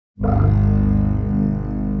On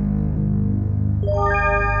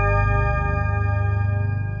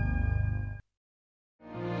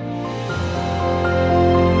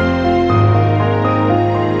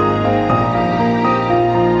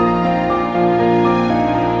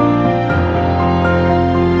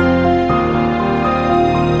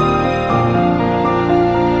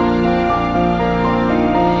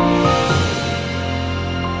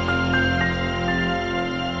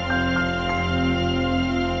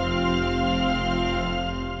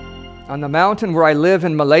the mountain where I live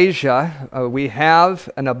in Malaysia, we have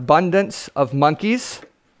an abundance of monkeys,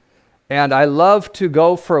 and I love to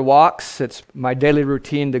go for walks. It's my daily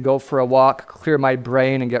routine to go for a walk, clear my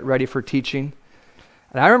brain, and get ready for teaching.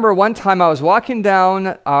 And I remember one time I was walking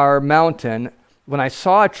down our mountain when I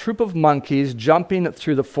saw a troop of monkeys jumping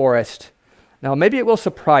through the forest. Now, maybe it will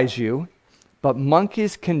surprise you, but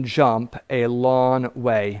monkeys can jump a long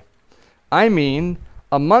way. I mean,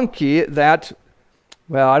 a monkey that,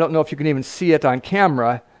 well, I don't know if you can even see it on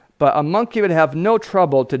camera, but a monkey would have no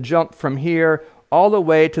trouble to jump from here all the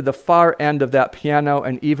way to the far end of that piano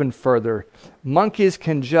and even further. Monkeys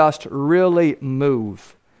can just really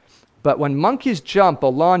move. But when monkeys jump a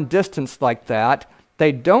long distance like that,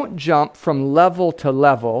 they don't jump from level to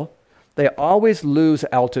level. They always lose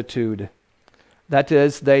altitude. That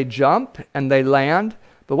is, they jump and they land.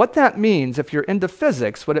 But what that means, if you're into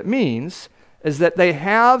physics, what it means is that they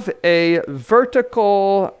have a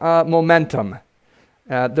vertical momentum.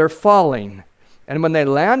 They're falling. And when they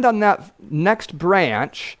land on that next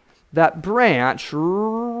branch, that branch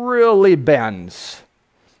really bends.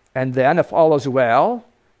 And then, if all is well,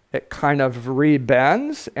 it kind of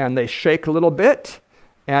rebends, and they shake a little bit,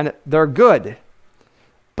 and they're good.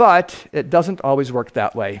 But it doesn't always work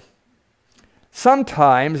that way.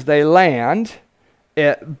 Sometimes they land,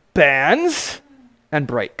 it bends, and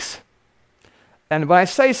breaks. And when I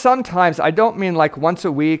say sometimes, I don't mean like once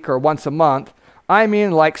a week or once a month. I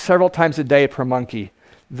mean like several times a day per monkey.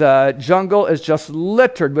 The jungle is just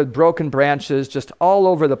littered with broken branches just all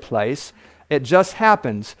over the place. It just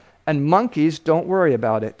happens. And monkeys don't worry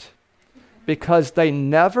about it because they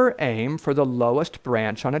never aim for the lowest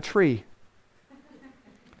branch on a tree.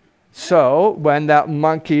 So when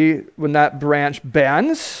that branch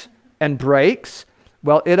bends and breaks,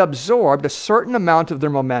 well, it absorbed a certain amount of their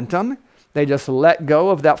momentum. They just let go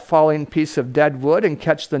of that falling piece of dead wood and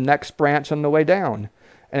catch the next branch on the way down.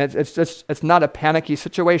 And it's not a panicky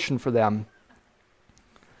situation for them.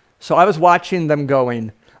 So I was watching them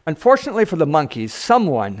going. Unfortunately for the monkeys,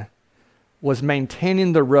 someone was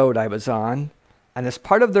maintaining the road I was on, and as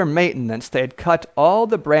part of their maintenance, they had cut all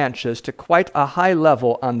the branches to quite a high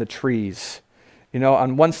level on the trees,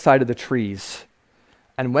 on one side of the trees.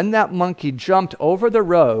 And when that monkey jumped over the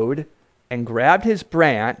road and grabbed his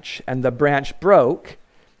branch, and the branch broke,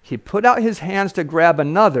 he put out his hands to grab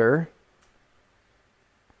another,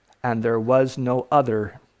 and there was no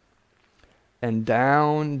other. And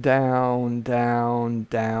down, down, down,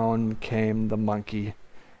 down came the monkey,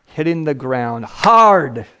 hitting the ground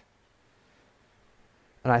hard.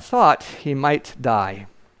 And I thought he might die,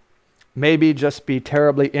 maybe just be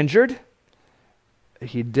terribly injured.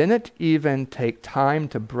 He didn't even take time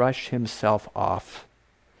to brush himself off.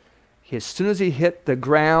 As soon as he hit the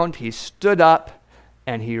ground, he stood up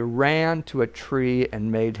and he ran to a tree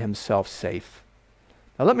and made himself safe.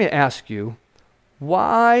 Now let me ask you,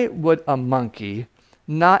 why would a monkey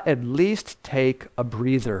not at least take a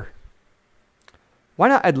breather? Why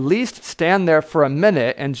not at least stand there for a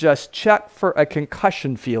minute and just check for a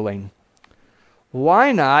concussion feeling?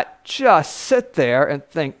 Why not just sit there and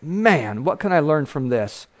think, man, what can I learn from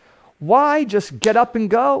this? Why just get up and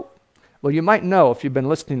go? Well, you might know if you've been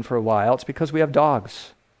listening for a while, it's because we have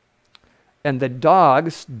dogs. And the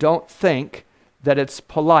dogs don't think that it's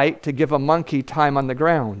polite to give a monkey time on the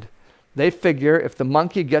ground. They figure if the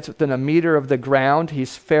monkey gets within a meter of the ground,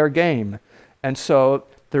 he's fair game. And so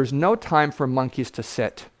there's no time for monkeys to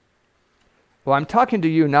sit. Well, I'm talking to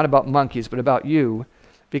you not about monkeys, but about you,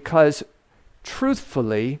 because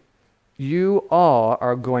truthfully, you all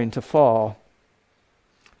are going to fall.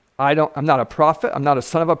 I'm not a prophet. I'm not a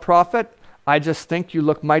son of a prophet. I just think you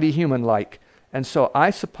look mighty human-like. And so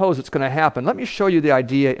I suppose it's going to happen. Let me show you the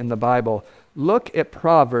idea in the Bible. Look at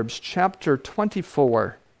Proverbs chapter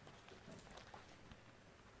 24.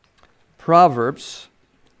 Proverbs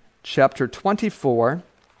chapter 24.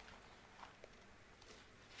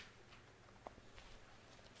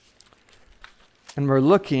 And we're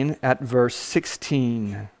looking at verse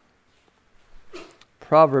 16.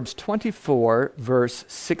 Proverbs 24, verse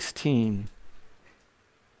 16.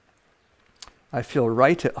 I feel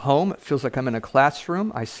right at home. It feels like I'm in a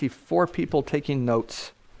classroom. I see 4 people taking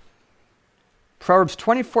notes. Proverbs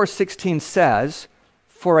 24:16 says,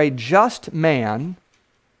 "For a just man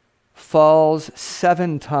falls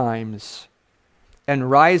 7 times and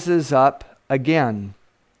rises up again,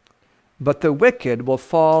 but the wicked will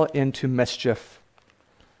fall into mischief."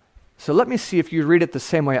 So let me see if you read it the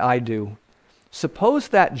same way I do. Suppose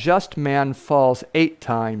that just man falls 8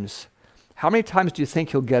 times. How many times do you think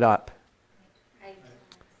he'll get up? 8.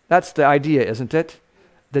 That's the idea, isn't it?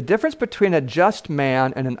 The difference between a just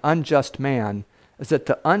man and an unjust man is that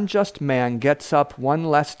the unjust man gets up 1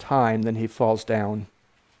 less time than he falls down.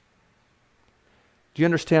 Do you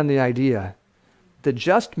understand the idea? The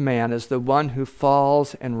just man is the one who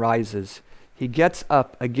falls and rises. He gets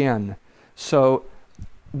up again. So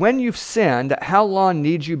when you've sinned, how long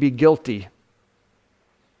need you be guilty?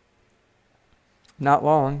 Not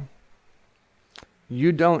long.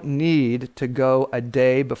 You don't need to go a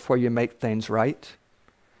day before you make things right.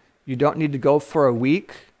 You don't need to go for a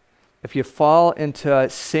week. If you fall into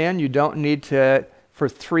sin, you don't need to, for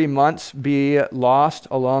 3 months, be lost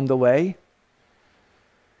along the way.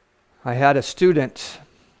 I had a student,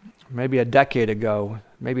 maybe a decade ago,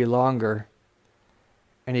 maybe longer,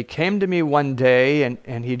 and he came to me one day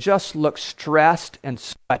and he just looked stressed and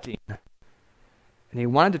sweating. And he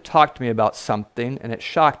wanted to talk to me about something, and it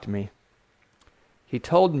shocked me. He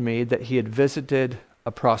told me that he had visited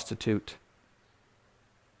a prostitute.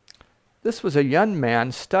 This was a young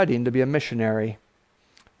man studying to be a missionary.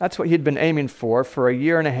 That's what he'd been aiming for 1.5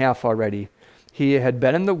 years already. He had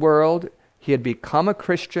been in the world. He had become a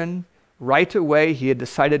Christian. Right away, he had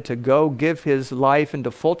decided to go give his life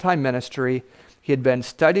into full-time ministry. He had been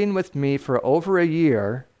studying with me for over a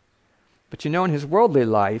year. But you know, in his worldly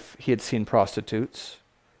life, he had seen prostitutes.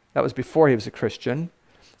 That was before he was a Christian.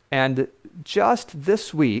 And just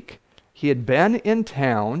this week, he had been in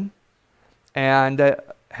town and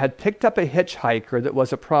had picked up a hitchhiker that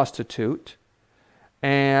was a prostitute.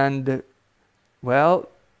 And, well,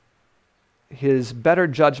 his better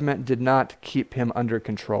judgment did not keep him under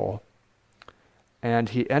control. And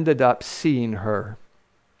he ended up seeing her.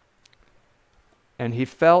 And he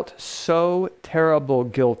felt so terrible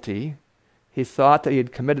guilty. He thought that he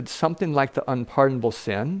had committed something like the unpardonable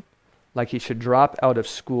sin, like he should drop out of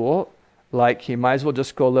school, like he might as well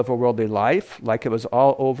just go live a worldly life, like it was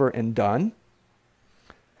all over and done.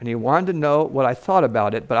 And he wanted to know what I thought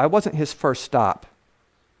about it, but I wasn't his first stop.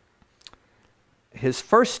 His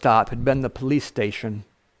first stop had been the police station.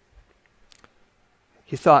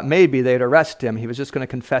 He thought maybe they'd arrest him. He was just going to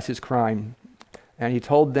confess his crime. And he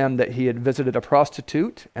told them that he had visited a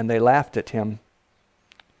prostitute, and they laughed at him.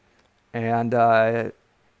 And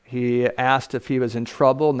he asked if he was in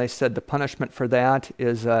trouble, and they said the punishment for that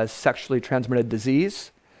is a sexually transmitted disease.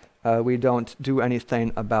 We don't do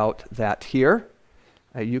anything about that here.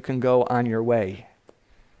 You can go on your way.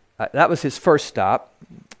 That was his first stop,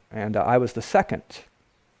 and I was the second.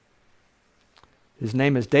 His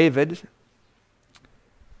name is David.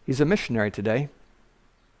 He's a missionary today.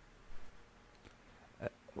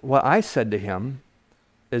 What I said to him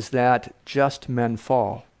is that just men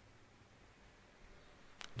fall.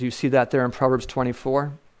 Do you see that there in Proverbs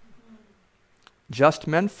 24? Just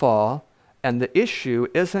men fall, and the issue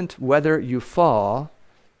isn't whether you fall,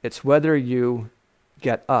 it's whether you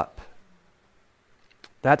get up.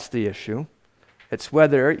 That's the issue. It's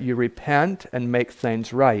whether you repent and make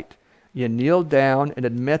things right. You kneel down and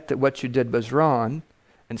admit that what you did was wrong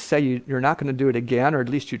and say you're not going to do it again, or at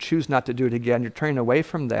least you choose not to do it again. You're turning away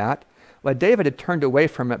from that. Well, David had turned away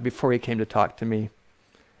from it before he came to talk to me.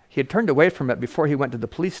 He had turned away from it before he went to the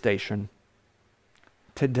police station.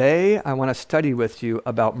 Today, I want to study with you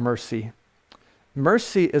about mercy.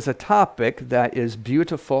 Mercy is a topic that is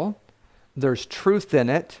beautiful. There's truth in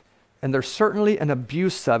it, and there's certainly an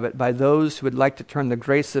abuse of it by those who would like to turn the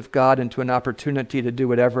grace of God into an opportunity to do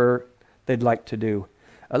whatever they'd like to do.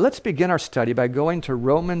 Let's begin our study by going to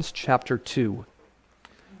Romans chapter 2.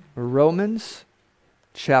 Romans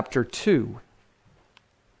chapter 2.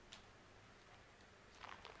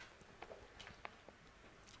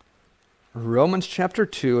 Romans chapter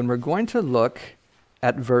 2, and we're going to look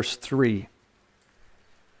at verse 3.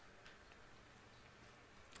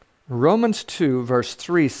 Romans 2, verse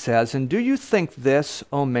 3 says, "And do you think this,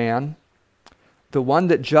 O man, the one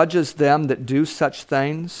that judges them that do such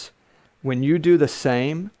things, when you do the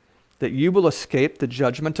same, that you will escape the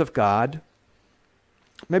judgment of God?"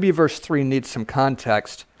 Maybe verse 3 needs some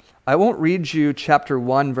context. I won't read you chapter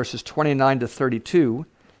 1, verses 29 to 32,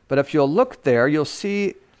 but if you'll look there, you'll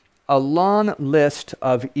see a long list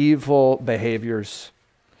of evil behaviors.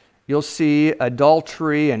 You'll see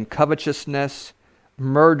adultery and covetousness,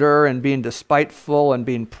 murder and being despiteful and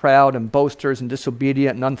being proud and boasters and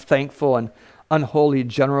disobedient and unthankful and unholy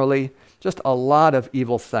generally. Just a lot of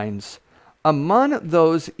evil things. Among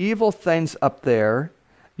those evil things up there,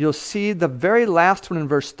 you'll see the very last one in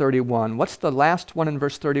verse 31. What's the last one in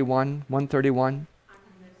verse 31? 131?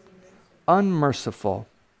 Unmerciful.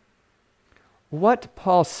 What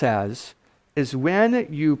Paul says is when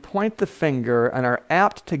you point the finger and are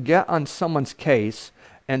apt to get on someone's case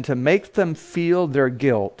and to make them feel their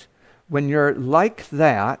guilt, when you're like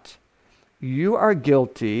that, you are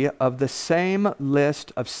guilty of the same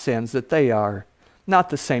list of sins that they are. Not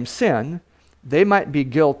the same sin. They might be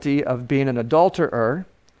guilty of being an adulterer.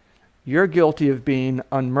 You're guilty of being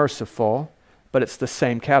unmerciful, but it's the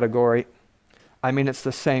same category. I mean, it's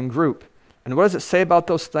the same group. And what does it say about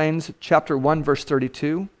those things? Chapter 1, verse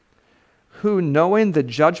 32. Who, knowing the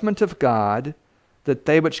judgment of God, that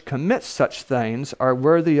they which commit such things are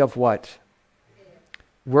worthy of what?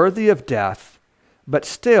 Worthy of death. But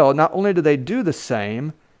still, not only do they do the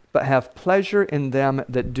same, but have pleasure in them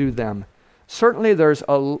that do them. Certainly there's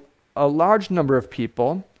a large number of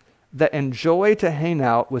people that enjoy to hang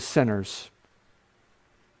out with sinners.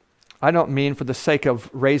 I don't mean for the sake of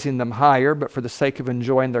raising them higher, but for the sake of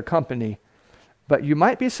enjoying their company. But you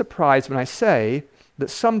might be surprised when I say that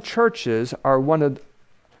some churches are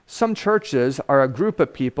a group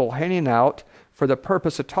of people hanging out for the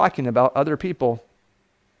purpose of talking about other people.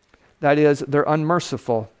 That is, they're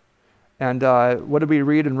unmerciful. And what did we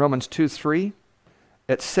read in Romans 2:3?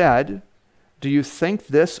 It said, do you think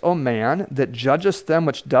this, O man, that judgest them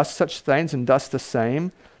which doth such things and dost the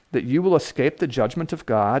same, that you will escape the judgment of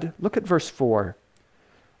God? Look at verse 4.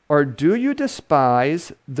 Or do you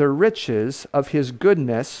despise the riches of his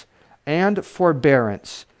goodness and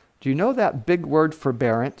forbearance? Do you know that big word,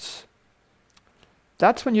 forbearance?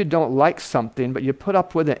 That's when you don't like something, but you put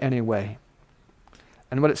up with it anyway.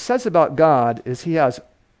 And what it says about God is he has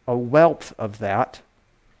a wealth of that.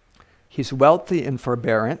 He's wealthy in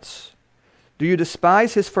forbearance. Do you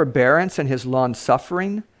despise his forbearance and his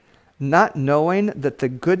long-suffering, not knowing that the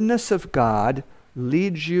goodness of God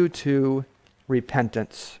leads you to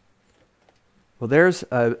repentance? Well, there's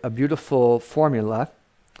a beautiful formula.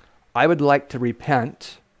 I would like to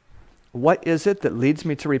repent. What is it that leads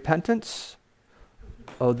me to repentance?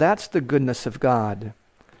 Oh, that's the goodness of God,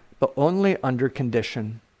 but only under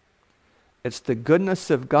condition. It's the goodness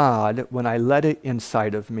of God when I let it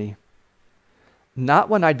inside of me. Not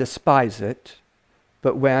when I despise it,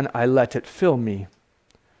 but when I let it fill me.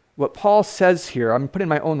 What Paul says here, I'm putting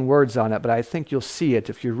my own words on it, but I think you'll see it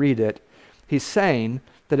if you read it. He's saying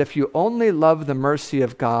that if you only love the mercy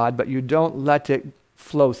of God, but you don't let it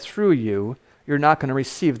flow through you, you're not going to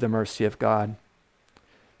receive the mercy of God.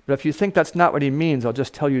 But if you think that's not what he means, I'll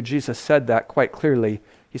just tell you Jesus said that quite clearly.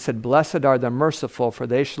 He said, blessed are the merciful, for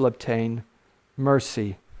they shall obtain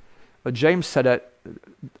mercy. But James said it,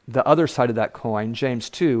 the other side of that coin, James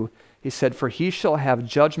 2, he said, for he shall have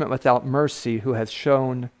judgment without mercy who has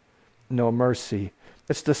shown no mercy.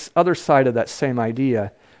 It's this other side of that same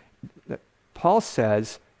idea. Paul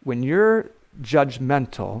says, when you're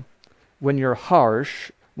judgmental, when you're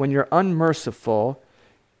harsh, when you're unmerciful,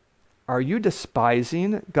 are you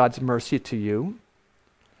despising God's mercy to you?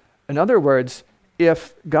 In other words,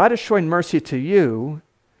 if God is showing mercy to you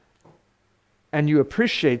and you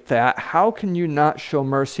appreciate that, how can you not show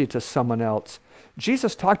mercy to someone else?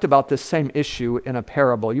 Jesus talked about this same issue in a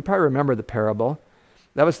parable. You probably remember the parable.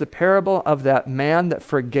 That was the parable of that man that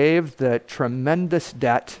forgave the tremendous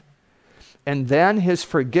debt, and then his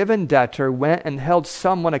forgiven debtor went and held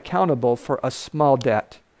someone accountable for a small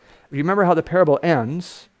debt. Remember how the parable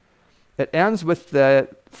ends? It ends with the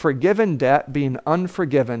forgiven debt being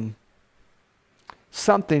unforgiven.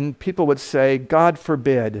 Something people would say, God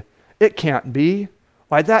forbid. It can't be.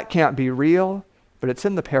 Why, that can't be real. But it's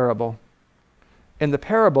in the parable. In the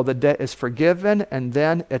parable, the debt is forgiven and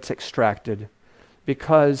then it's extracted,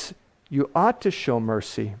 because you ought to show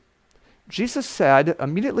mercy. Jesus said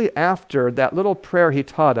immediately after that little prayer he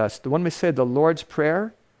taught us, the one we say the Lord's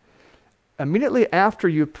Prayer, immediately after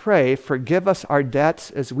you pray, forgive us our debts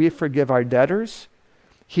as we forgive our debtors,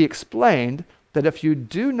 he explained that if you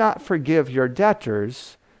do not forgive your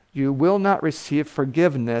debtors, you will not receive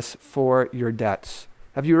forgiveness for your debts.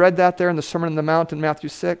 Have you read that there in the Sermon on the Mount in Matthew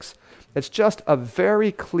 6? It's just a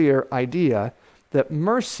very clear idea that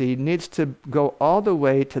mercy needs to go all the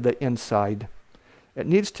way to the inside. It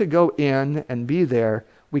needs to go in and be there.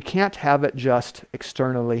 We can't have it just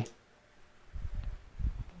externally.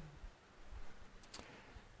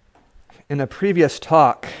 In a previous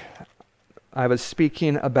talk, I was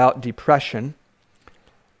speaking about depression.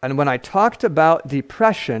 And when I talked about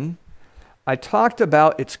depression, I talked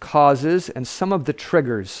about its causes and some of the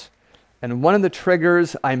triggers. And one of the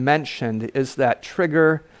triggers I mentioned is that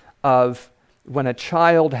trigger of when a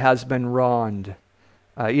child has been wronged,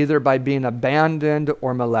 either by being abandoned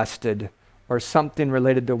or molested, or something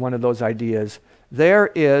related to one of those ideas. There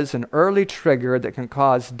is an early trigger that can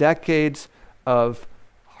cause decades of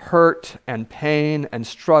hurt and pain and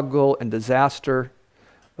struggle and disaster.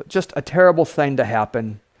 Just a terrible thing to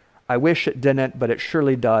happen. I wish it didn't, but it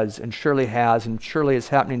surely does, and surely has, and surely is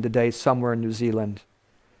happening today somewhere in New Zealand.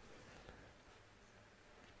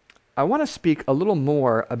 I want to speak a little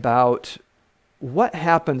more about what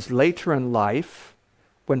happens later in life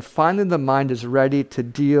when finally the mind is ready to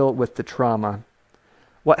deal with the trauma.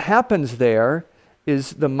 What happens there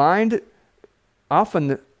is the mind,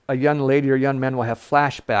 often a young lady or young man will have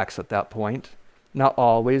flashbacks at that point. Not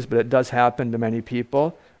always, but it does happen to many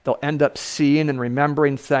people. They'll end up seeing and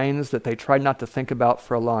remembering things that they tried not to think about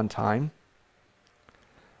for a long time.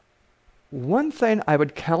 One thing I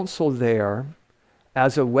would counsel there,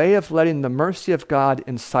 as a way of letting the mercy of God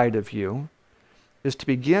inside of you, is to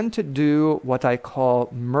begin to do what I call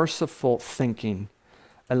merciful thinking.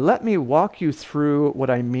 And let me walk you through what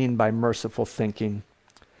I mean by merciful thinking.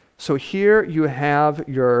 So here you have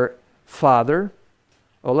your father.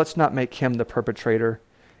 Oh, let's not make him the perpetrator.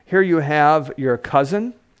 Here you have your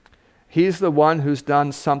cousin. He's the one who's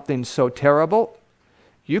done something so terrible.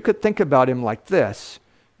 You could think about him like this.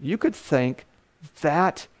 You could think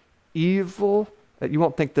that evil, you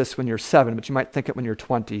won't think this when you're 7, but you might think it when you're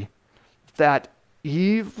 20. That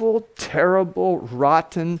evil, terrible,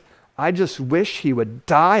 rotten, I just wish he would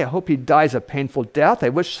die. I hope he dies a painful death. I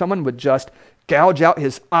wish someone would just gouge out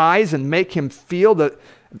his eyes and make him feel that.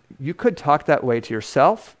 You could talk that way to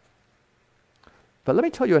yourself. But let me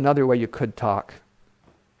tell you another way you could talk.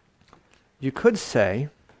 You could say,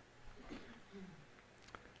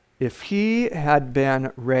 if he had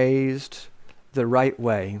been raised the right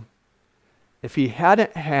way, if he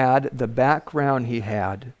hadn't had the background he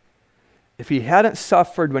had, if he hadn't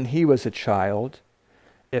suffered when he was a child,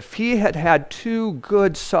 if he had had 2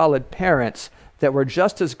 good, solid parents that were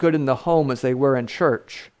just as good in the home as they were in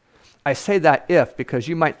church. I say that if, because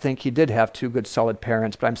you might think he did have 2 good, solid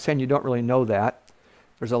parents, but I'm saying you don't really know that.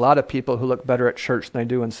 There's a lot of people who look better at church than they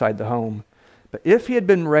do inside the home. But if he had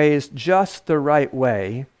been raised just the right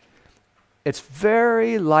way, it's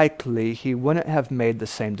very likely he wouldn't have made the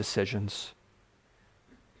same decisions.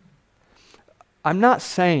 I'm not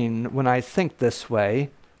saying when I think this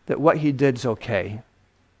way that what he did's okay.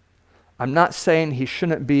 I'm not saying he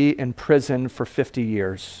shouldn't be in prison for 50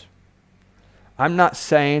 years. I'm not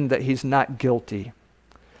saying that he's not guilty.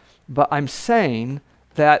 But I'm saying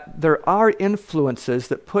that there are influences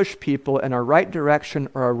that push people in a right direction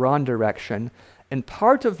or a wrong direction, and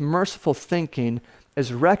part of merciful thinking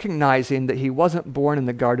is recognizing that he wasn't born in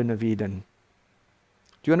the Garden of Eden.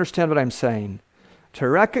 Do you understand what I'm saying? To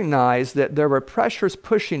recognize that there were pressures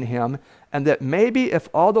pushing him, and that maybe if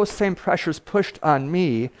all those same pressures pushed on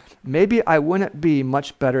me, maybe I wouldn't be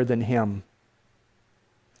much better than him.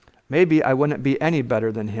 Maybe I wouldn't be any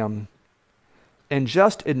better than him. And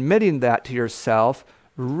just admitting that to yourself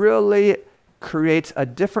really creates a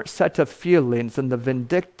different set of feelings than the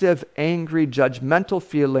vindictive, angry, judgmental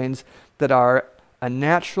feelings that are a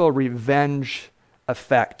natural revenge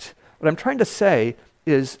effect. What I'm trying to say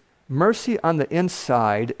is mercy on the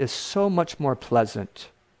inside is so much more pleasant.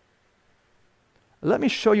 Let me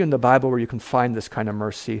show you in the Bible where you can find this kind of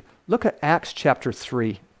mercy. Look at Acts chapter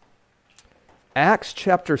 3. Acts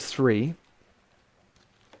chapter 3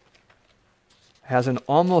 has an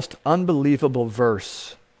almost unbelievable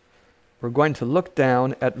verse. We're going to look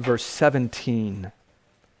down at verse 17.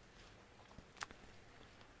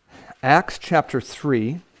 Acts chapter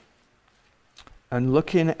 3, and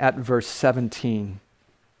looking at verse 17.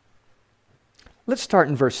 Let's start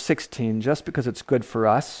in verse 16, just because it's good for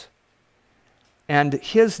us. And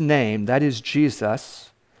his name, that is Jesus,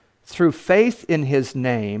 through faith in his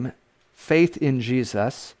name, faith in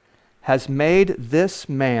Jesus, has made this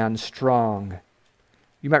man strong.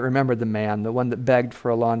 You might remember the man, the one that begged for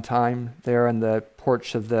a long time there in the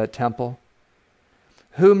porch of the temple,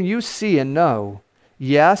 whom you see and know.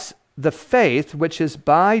 Yes, the faith which is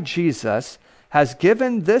by Jesus has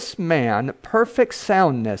given this man perfect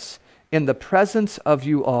soundness in the presence of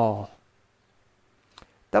you all.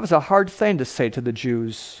 That was a hard thing to say to the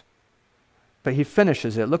Jews, but he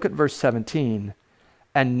finishes it. Look at verse 17.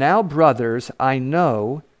 And now, brothers, I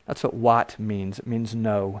know, that's what what means. It means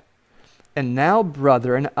know. And now,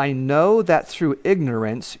 brethren, I know that through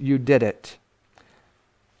ignorance you did it.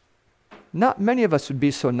 Not many of us would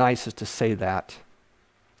be so nice as to say that.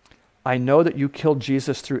 I know that you killed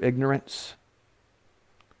Jesus through ignorance.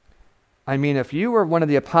 I mean, if you were one of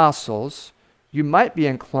the apostles, you might be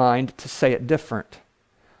inclined to say it different.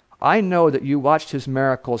 I know that you watched his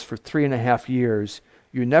miracles for 3.5 years.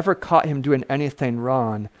 You never caught him doing anything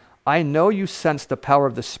wrong. I know you sensed the power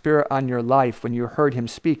of the Spirit on your life when you heard him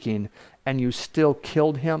speaking, and you still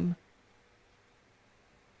killed him.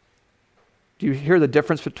 Do you hear the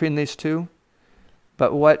difference between these two?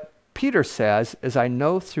 But what Peter says is, I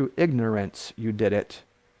know through ignorance you did it.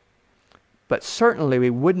 But certainly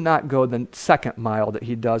we would not go the second mile that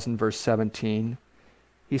he does in verse 17.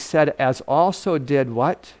 He said, as also did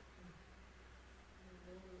what?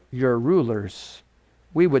 Your rulers.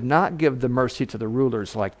 We would not give the mercy to the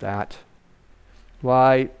rulers like that.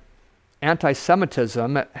 Why,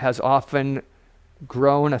 anti-Semitism has often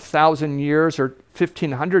grown 1,000 years or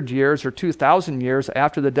 1,500 years or 2,000 years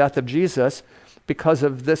after the death of Jesus because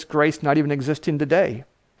of this grace not even existing today.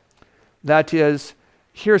 That is,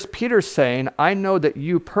 here's Peter saying, I know that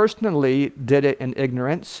you personally did it in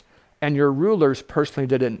ignorance, and your rulers personally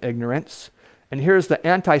did it in ignorance. And here's the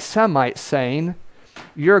anti-Semite saying,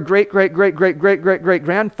 your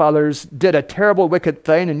great-great-great-great-great-great-grandfathers did a terrible, wicked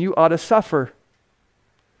thing, and you ought to suffer.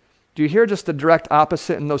 Do you hear just the direct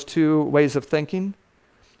opposite in those two ways of thinking?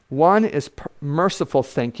 One is merciful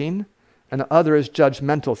thinking, and the other is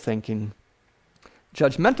judgmental thinking.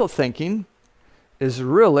 Judgmental thinking is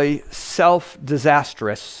really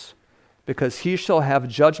self-disastrous, because he shall have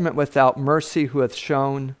judgment without mercy who hath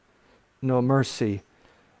shown no mercy.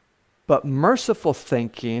 But merciful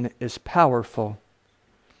thinking is powerful.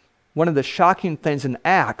 One of the shocking things in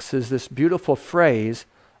Acts is this beautiful phrase,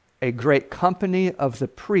 a great company of the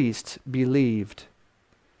priests believed.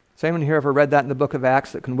 Has anyone here ever read that in the book of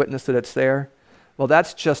Acts that can witness that it's there? Well,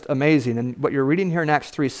 that's just amazing. And what you're reading here in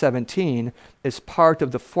Acts 3:17 is part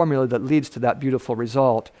of the formula that leads to that beautiful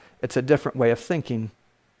result. It's a different way of thinking.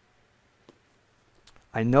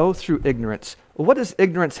 I know through ignorance. Well, what does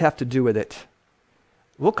ignorance have to do with it?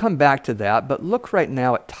 We'll come back to that, but look right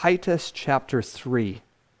now at Titus chapter 3.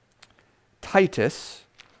 Titus,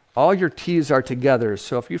 all your T's are together,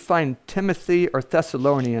 so if you find Timothy or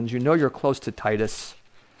Thessalonians, you know you're close to Titus.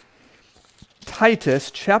 Titus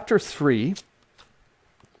chapter 3,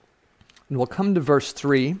 and we'll come to verse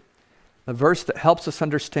 3, a verse that helps us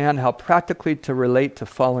understand how practically to relate to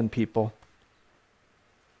fallen people.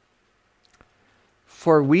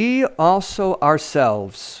 For we also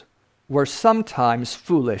ourselves were sometimes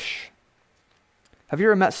foolish. Have you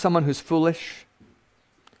ever met someone who's foolish?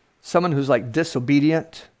 Someone who's like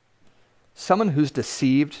disobedient? Someone who's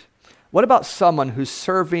deceived? What about someone who's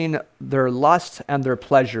serving their lusts and their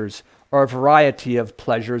pleasures, or a variety of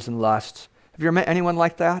pleasures and lusts? Have you ever met anyone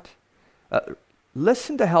like that?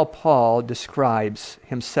 Listen to how Paul describes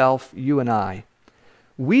himself, you and I.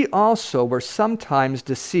 We also were sometimes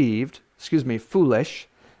foolish,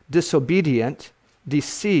 disobedient,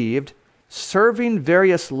 deceived, serving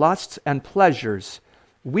various lusts and pleasures.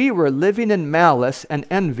 We were living in malice and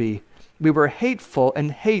envy. We were hateful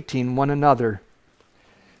and hating one another.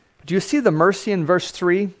 Do you see the mercy in verse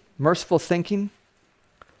 3? Merciful thinking.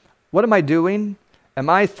 What am I doing? Am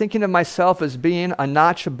I thinking of myself as being a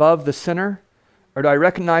notch above the sinner? Or do I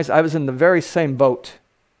recognize I was in the very same boat?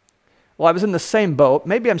 Well, I was in the same boat.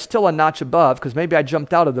 Maybe I'm still a notch above because maybe I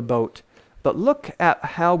jumped out of the boat. But look at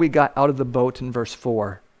how we got out of the boat in verse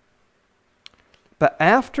 4. But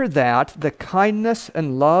after that, the kindness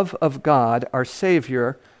and love of God, our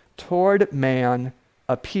Savior, toward man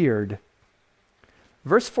appeared.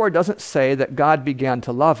 Verse 4 doesn't say that God began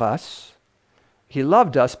to love us. He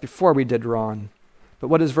loved us before we did wrong. But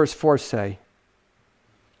what does verse 4 say?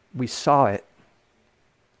 We saw it.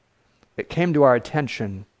 It came to our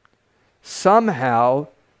attention. Somehow,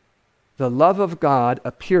 the love of God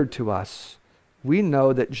appeared to us. We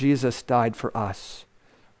know that Jesus died for us.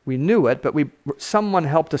 We knew it, but someone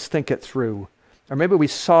helped us think it through. Or maybe we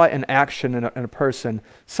saw it in action in a person.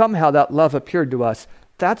 Somehow that love appeared to us.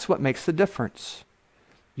 That's what makes the difference.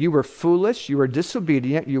 You were foolish, you were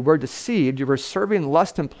disobedient, you were deceived, you were serving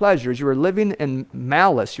lust and pleasures, you were living in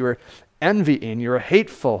malice, you were envying, you were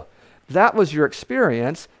hateful. That was your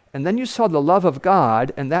experience, and then you saw the love of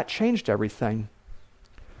God, and that changed everything.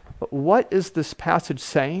 But what is this passage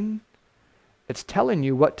saying? It's telling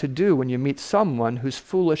you what to do when you meet someone who's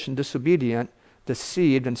foolish and disobedient,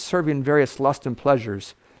 deceived, and serving various lusts and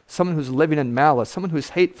pleasures. Someone who's living in malice, someone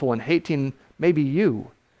who's hateful and hating maybe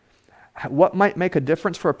you. What might make a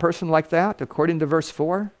difference for a person like that, according to verse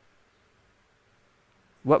 4?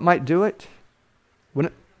 What might do it?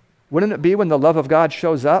 Wouldn't it be when the love of God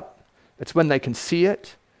shows up? It's when they can see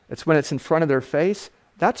it. It's when it's in front of their face.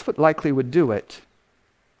 That's what likely would do it.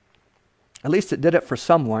 At least it did it for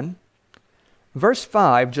someone. Verse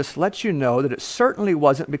 5 just lets you know that it certainly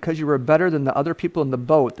wasn't because you were better than the other people in the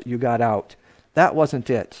boat that you got out. That wasn't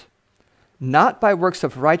it. Not by works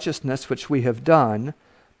of righteousness which we have done,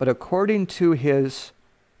 but according to his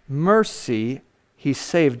mercy, he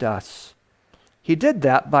saved us. He did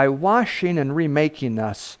that by washing and remaking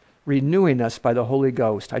us, renewing us by the Holy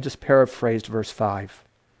Ghost. I just paraphrased verse 5.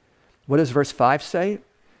 What does verse 5 say?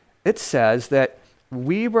 It says that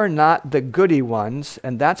we were not the goody ones,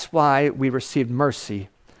 and that's why we received mercy.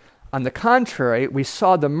 On the contrary, we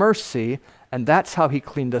saw the mercy, and that's how he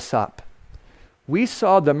cleaned us up. We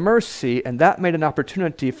saw the mercy, and that made an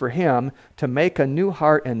opportunity for him to make a new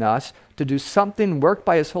heart in us, to do something worked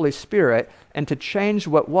by his Holy Spirit, and to change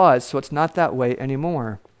what was so it's not that way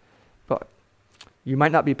anymore. But you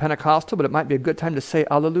might not be Pentecostal, but it might be a good time to say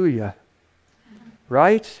Alleluia.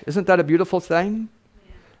 Right? Isn't that a beautiful thing?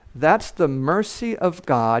 That's the mercy of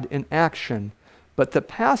God in action. But the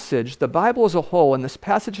passage, the Bible as a whole, and this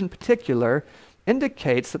passage in particular,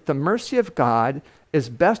 indicates that the mercy of God is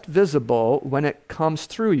best visible when it comes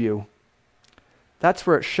through you. That's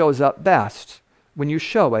where it shows up best, when you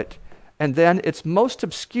show it. And then it's most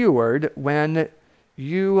obscured when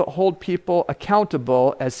you hold people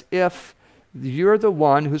accountable as if you're the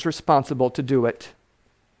one who's responsible to do it.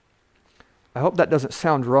 I hope that doesn't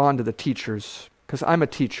sound wrong to the teachers, because I'm a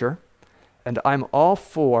teacher, and I'm all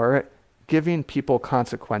for giving people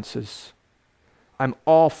consequences. I'm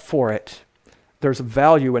all for it. There's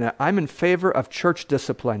value in it. I'm in favor of church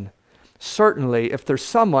discipline. Certainly, if there's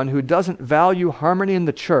someone who doesn't value harmony in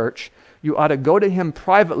the church, you ought to go to him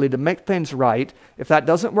privately to make things right. If that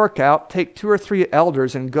doesn't work out, take 2 or 3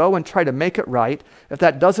 elders and go and try to make it right. If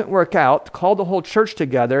that doesn't work out, call the whole church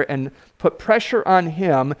together and put pressure on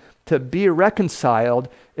him to be reconciled.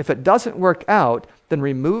 If it doesn't work out, then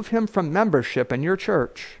remove him from membership in your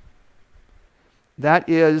church.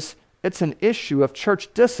 It's an issue of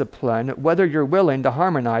church discipline, whether you're willing to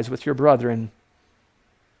harmonize with your brethren.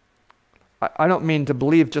 I don't mean to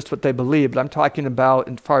believe just what they believe, but I'm talking about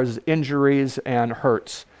as far as injuries and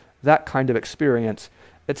hurts, that kind of experience.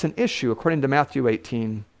 It's an issue according to Matthew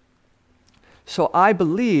 18. So I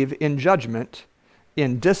believe in judgment,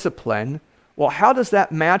 in discipline. Well, how does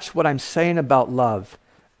that match what I'm saying about love?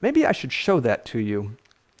 Maybe I should show that to you.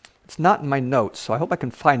 It's not in my notes, so I hope I can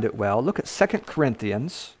find it well. Look at 2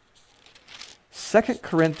 Corinthians. 2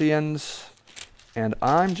 Corinthians, and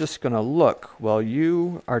I'm just going to look while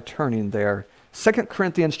you are turning there. 2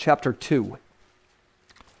 Corinthians chapter 2.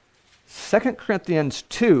 2 Corinthians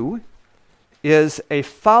 2 is a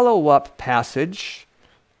follow-up passage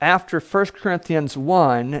after 1 Corinthians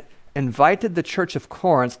 1 invited the church of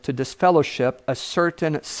Corinth to disfellowship a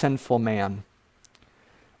certain sinful man.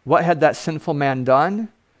 What had that sinful man done?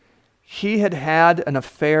 He had had an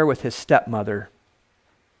affair with his stepmother.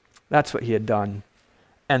 That's what he had done.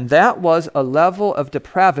 And that was a level of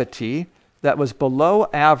depravity that was below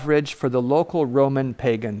average for the local Roman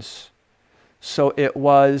pagans. So it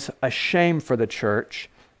was a shame for the church.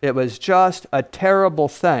 It was just a terrible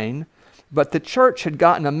thing. But the church had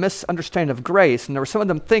gotten a misunderstanding of grace, and there were some of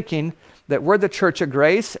them thinking that we're the church of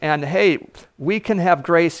grace, and hey, we can have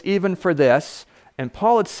grace even for this. And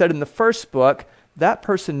Paul had said in the first book, that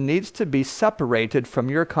person needs to be separated from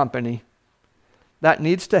your company. That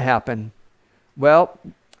needs to happen. Well,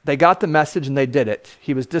 they got the message and they did it.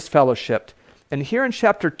 He was disfellowshipped. And here in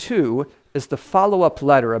chapter 2 is the follow-up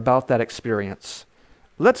letter about that experience.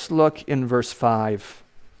 Let's look in verse 5.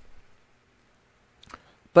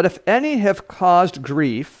 But if any have caused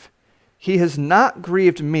grief, he has not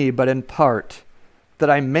grieved me, but in part,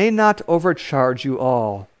 that I may not overcharge you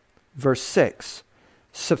all. Verse 6.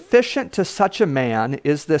 Sufficient to such a man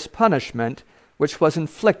is this punishment which was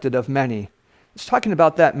inflicted of many. It's talking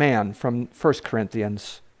about that man from 1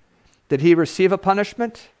 Corinthians. Did he receive a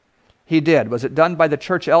punishment? He did. Was it done by the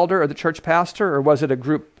church elder or the church pastor, or was it a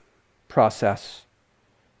group process?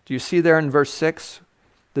 Do you see there in verse 6?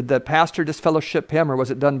 Did the pastor disfellowship him, or was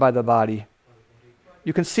it done by the body?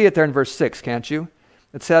 You can see it there in verse 6, can't you?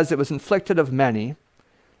 It says it was inflicted of many.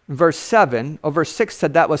 In verse 7, verse 6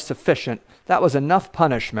 said that was sufficient. That was enough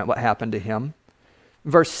punishment, what happened to him.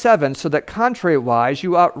 Verse 7, so that contrariwise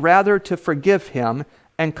you ought rather to forgive him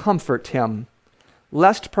and comfort him,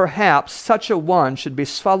 lest perhaps such a one should be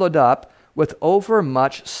swallowed up with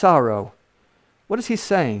overmuch sorrow. What is he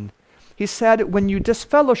saying? He said when you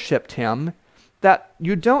disfellowshipped him, that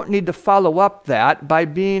you don't need to follow up that by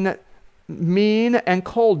being mean and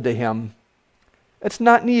cold to him. It's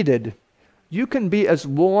not needed. You can be as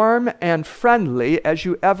warm and friendly as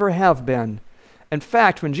you ever have been. In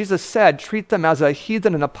fact, when Jesus said, treat them as a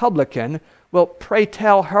heathen and a publican, well, pray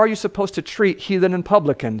tell, how are you supposed to treat heathen and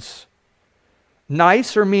publicans?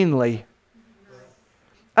 Nice or meanly?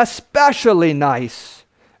 Especially nice.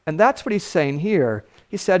 And that's what he's saying here.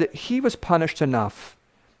 He said he was punished enough.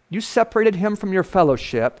 You separated him from your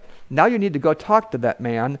fellowship. Now you need to go talk to that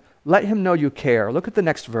man. Let him know you care. Look at the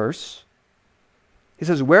next verse. He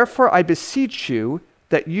says, wherefore I beseech you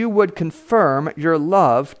that you would confirm your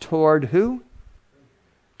love toward who?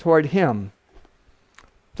 Toward him.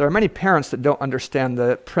 There are many parents that don't understand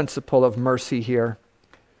the principle of mercy here.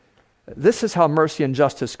 This is how mercy and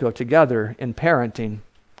justice go together in parenting.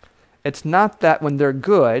 It's not that when they're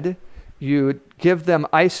good, you give them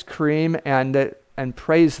ice cream and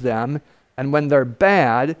praise them, and when they're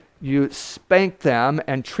bad, you spank them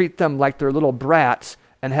and treat them like they're little brats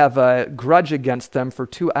and have a grudge against them for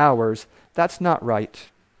 2 hours. That's not right.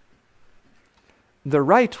 The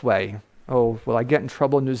right way, oh, will I get in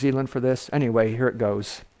trouble in New Zealand for this? Anyway, here it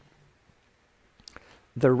goes.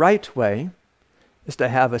 The right way is to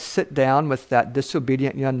have a sit down with that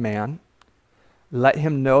disobedient young man, let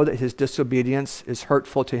him know that his disobedience is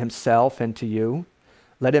hurtful to himself and to you.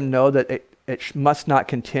 Let him know that it must not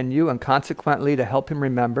continue, and consequently, to help him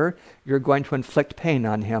remember, you're going to inflict pain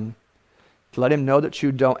on him. To let him know that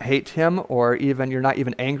you don't hate him, or even you're not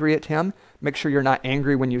even angry at him. Make sure you're not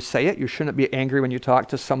angry when you say it. You shouldn't be angry when you talk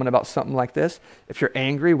to someone about something like this. If you're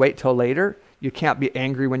angry, wait till later. You can't be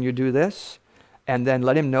angry when you do this. And then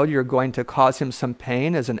let him know you're going to cause him some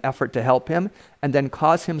pain as an effort to help him, and then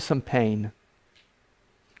cause him some pain,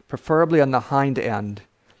 preferably on the hind end.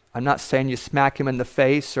 I'm not saying you smack him in the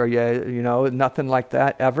face or nothing like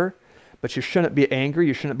that ever, but you shouldn't be angry.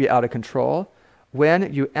 You shouldn't be out of control.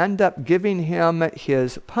 When you end up giving him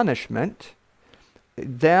his punishment,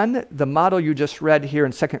 then the model you just read here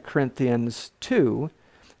in 2 Corinthians 2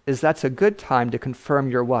 is that's a good time to confirm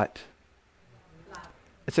your what?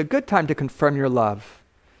 It's a good time to confirm your love,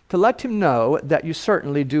 to let him know that you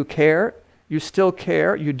certainly do care, you still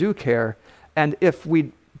care, you do care. And if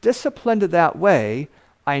we disciplined that way,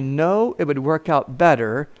 I know it would work out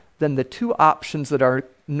better than the two options that are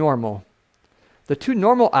normal. The two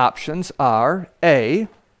normal options are A,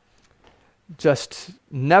 just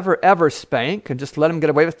never ever spank and just let them get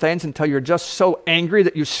away with things until you're just so angry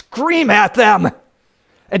that you scream at them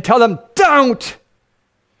and tell them, don't!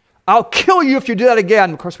 I'll kill you if you do that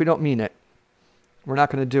again. Of course, we don't mean it. We're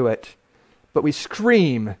not going to do it. But we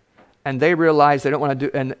scream, and they realize they don't want to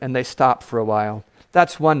do, and they stop for a while.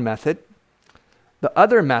 That's one method. The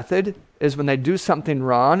other method is when they do something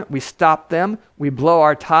wrong, we stop them, we blow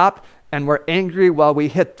our top, and we're angry while we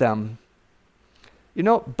hit them. You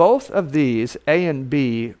know, both of these, A and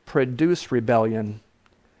B, produce rebellion.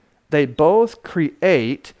 They both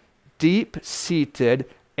create deep-seated,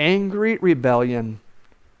 angry rebellion.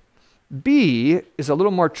 B is a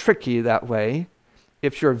little more tricky that way.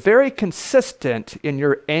 If you're very consistent in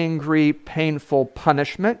your angry, painful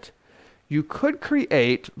punishment, you could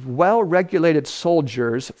create well-regulated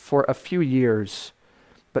soldiers for a few years.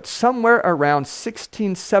 But somewhere around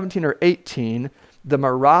 16, 17, or 18, the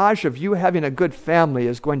mirage of you having a good family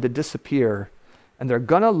is going to disappear. And they're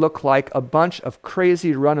going to look like a bunch of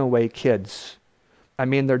crazy runaway kids. I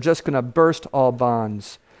mean, they're just going to burst all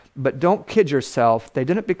bonds. But don't kid yourself, they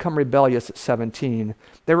didn't become rebellious at 17.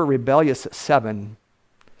 They were rebellious at 7.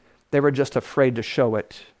 They were just afraid to show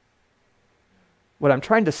it. What I'm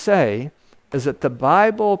trying to say is that the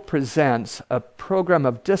Bible presents a program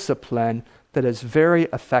of discipline that is very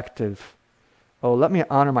effective. Oh, let me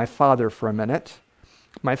honor my father for a minute.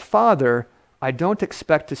 My father, I don't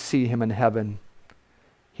expect to see him in heaven.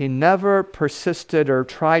 He never persisted or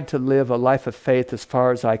tried to live a life of faith as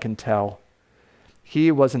far as I can tell.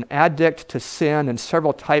 He was an addict to sin and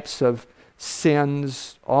several types of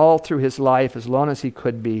sins all through his life as long as he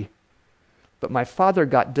could be. But my father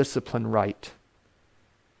got discipline right.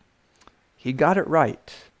 He got it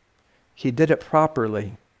right. He did it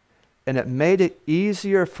properly. And it made it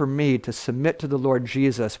easier for me to submit to the Lord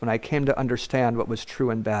Jesus when I came to understand what was true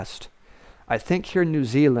and best. I think here in New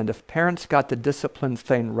Zealand, if parents got the discipline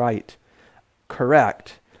thing right,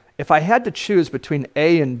 correct, if I had to choose between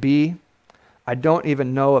A and B, I don't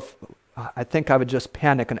even know if, I think I would just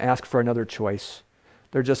panic and ask for another choice.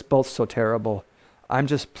 They're just both so terrible. I'm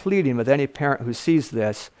just pleading with any parent who sees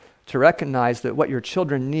this to recognize that what your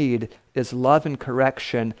children need is love and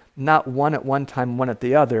correction, not one at one time, one at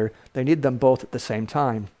the other. They need them both at the same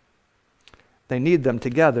time. They need them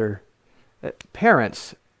together.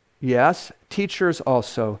 Parents, yes. Teachers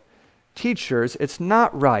also. Teachers, it's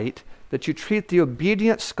not right that you treat the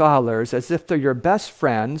obedient scholars as if they're your best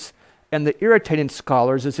friends and the irritating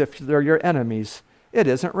scholars as if they're your enemies. It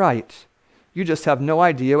isn't right. You just have no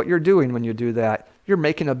idea what you're doing when you do that. You're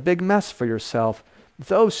making a big mess for yourself.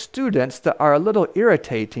 those students that are a little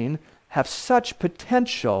irritating have such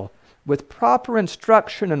potential with proper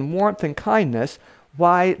instruction and warmth and kindness,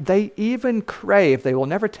 why they even crave, they will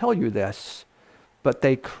never tell you this, but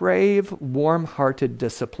they crave warm-hearted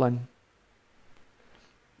discipline.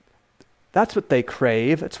 That's what they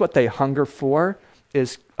crave. That's what they hunger for,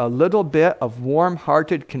 is a little bit of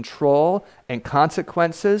warm-hearted control and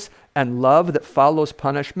consequences and love that follows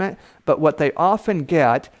punishment. But what they often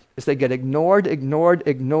get is they get ignored,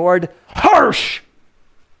 harsh!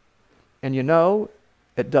 And you know,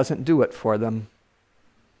 it doesn't do it for them.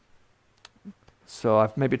 So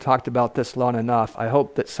I've maybe talked about this long enough. I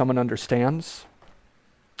hope that someone understands.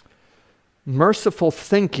 Merciful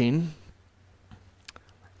thinking,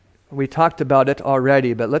 we talked about it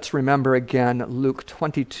already, but let's remember again Luke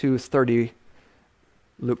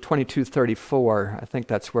 22:34. I think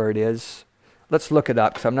that's where it is. Let's look it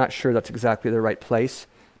up because I'm not sure that's exactly the right place.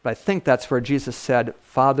 But I think that's where Jesus said,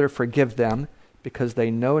 "Father, forgive them because they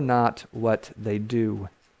know not what they do."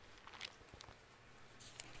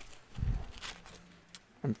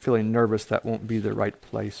 I'm feeling nervous that won't be the right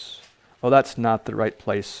place. Oh, that's not the right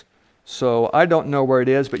place. So I don't know where it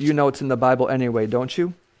is, but you know it's in the Bible anyway, don't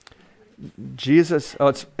you? Jesus,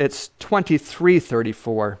 it's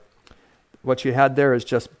 23:34. What you had there is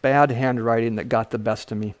just bad handwriting that got the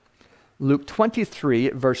best of me. Luke 23,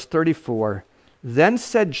 verse 34. Then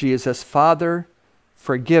said Jesus, "Father,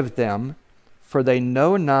 forgive them, for they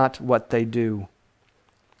know not what they do."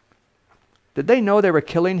 Did they know they were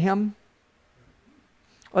killing him?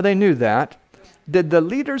 Well, they knew that. Did the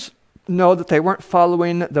leaders know that they weren't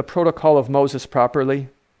following the protocol of Moses properly?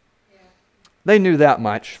 Yeah. They knew that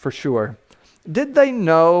much, for sure. Did they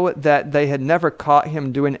know that they had never caught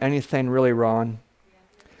him doing anything really wrong? Yeah.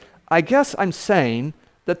 I guess I'm saying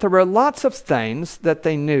that there were lots of things that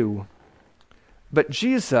they knew. But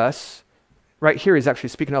Jesus, right here he's actually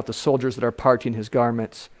speaking about the soldiers that are parting his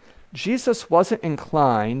garments. Jesus wasn't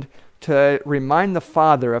inclined to remind the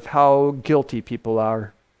Father of how guilty people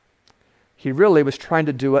are. He really was trying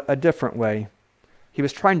to do it a different way. He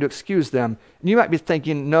was trying to excuse them. And you might be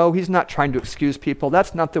thinking, no, he's not trying to excuse people.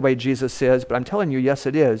 That's not the way Jesus is. But I'm telling you, yes,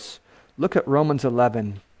 it is. Look at Romans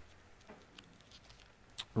 11.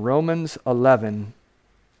 Romans 11.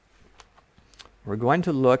 We're going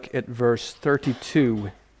to look at verse 32.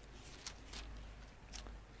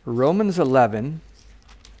 Romans 11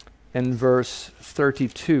 and verse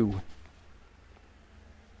 32.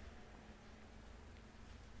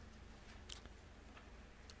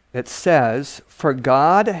 It says, "For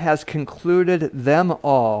God has concluded them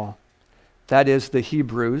all," that is the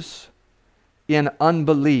Hebrews, "in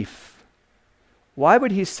unbelief." Why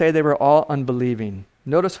would he say they were all unbelieving?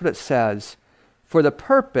 Notice what it says, "for the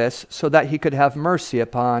purpose so that he could have mercy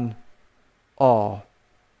upon all."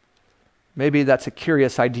 Maybe that's a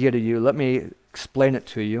curious idea to you. Let me explain it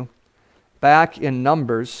to you. Back in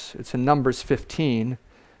Numbers, it's in Numbers 15,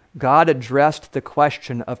 God addressed the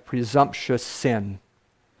question of presumptuous sin.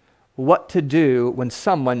 What to do when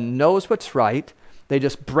someone knows what's right, they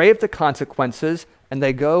just brave the consequences, and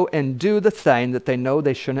they go and do the thing that they know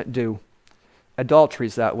they shouldn't do.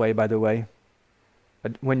 Adultery's that way, by the way.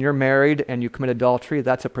 When you're married and you commit adultery,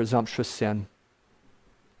 that's a presumptuous sin.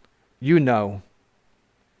 You know.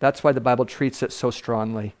 That's why the Bible treats it so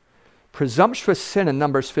strongly. Presumptuous sin in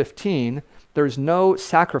Numbers 15, there's no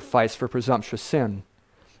sacrifice for presumptuous sin.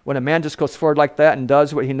 When a man just goes forward like that and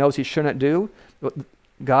does what he knows he shouldn't do,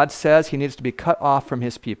 God says he needs to be cut off from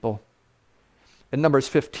his people. In Numbers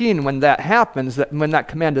 15, when that happens, when that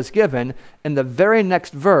command is given, in the very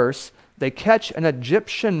next verse, they catch an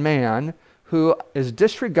Egyptian man who is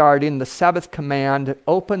disregarding the Sabbath command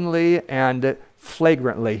openly and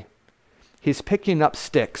flagrantly. He's picking up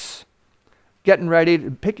sticks, getting ready,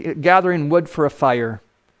 gathering wood for a fire.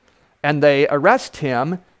 And they arrest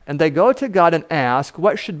him, and they go to God and ask,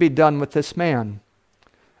 what should be done with this man?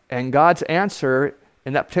 And God's answer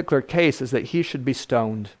in that particular case is that he should be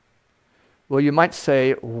stoned. Well, you might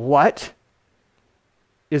say, what?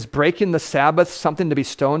 Is breaking the Sabbath something to be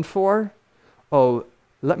stoned for? Oh,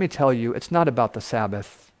 let me tell you, it's not about the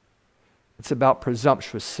Sabbath. It's about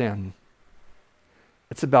presumptuous sin.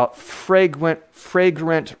 It's about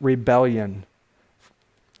fragrant rebellion.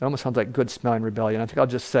 It almost sounds like good-smelling rebellion. I think I'll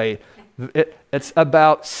just say it's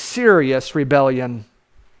about serious rebellion.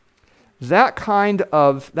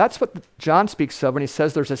 That's what John speaks of when he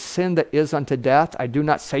says there's a sin that is unto death. I do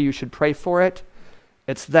not say you should pray for it.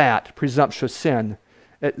 It's that, presumptuous sin.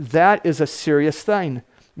 That is a serious thing.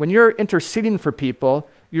 When you're interceding for people,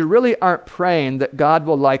 you really aren't praying that God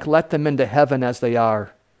will let them into heaven as they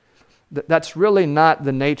are. That's really not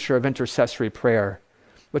the nature of intercessory prayer.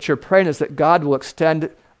 What you're praying is that God will extend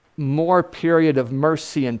more period of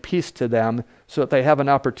mercy and peace to them so that they have an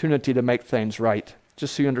opportunity to make things right.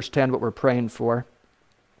 Just so you understand what we're praying for.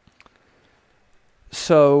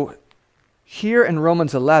 So here in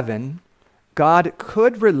Romans 11, God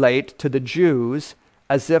could relate to the Jews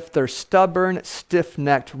as if they're stubborn,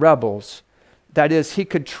 stiff-necked rebels. That is, he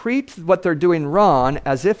could treat what they're doing wrong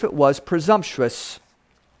as if it was presumptuous.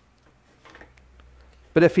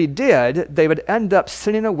 But if he did, they would end up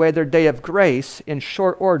sending away their day of grace in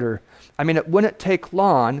short order. I mean, it wouldn't take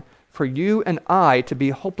long for you and I to be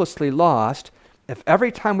hopelessly lost if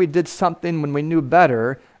every time we did something when we knew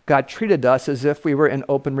better, God treated us as if we were in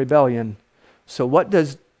open rebellion. So what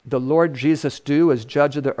does the Lord Jesus do as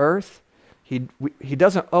judge of the earth? He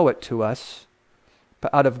doesn't owe it to us,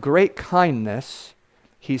 but out of great kindness,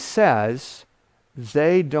 he says,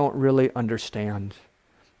 they don't really understand.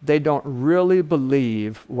 They don't really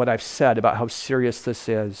believe what I've said about how serious this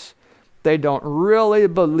is. They don't really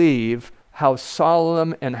believe how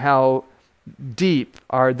solemn and how deep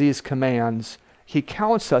are these commands. He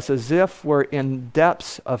counts us as if we're in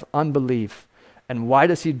depths of unbelief. And why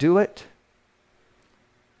does he do it?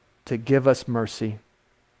 To give us mercy.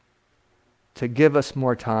 To give us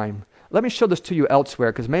more time. Let me show this to you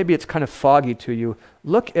elsewhere, because maybe it's kind of foggy to you.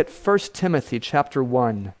 Look at 1 Timothy chapter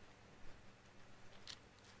 1.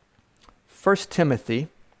 1 Timothy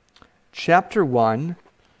chapter 1,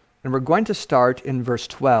 and we're going to start in verse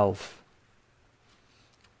 12.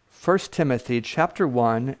 1 Timothy chapter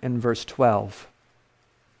 1 and verse 12.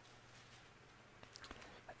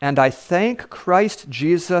 And I thank Christ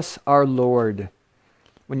Jesus our Lord.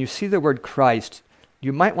 When you see the word Christ,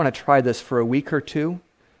 you might want to try this for a week or two.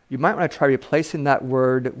 You might want to try replacing that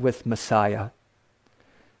word with Messiah.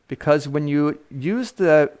 Because when you use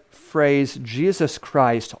the phrase Jesus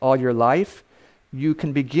Christ all your life, you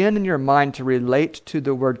can begin in your mind to relate to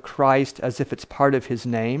the word Christ as if it's part of his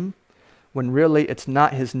name, when really it's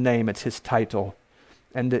not his name, it's his title.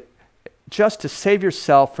 And just to save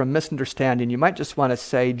yourself from misunderstanding, you might just want to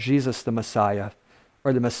say Jesus the Messiah,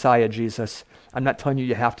 or the Messiah Jesus. I'm not telling you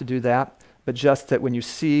you have to do that, but just that when you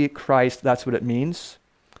see Christ, that's what it means.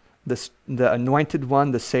 The anointed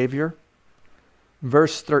one, the Savior.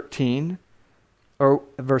 Verse 13, or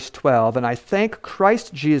verse 12, and I thank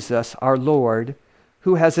Christ Jesus our Lord,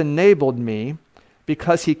 who has enabled me,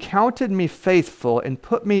 because he counted me faithful and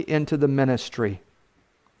put me into the ministry.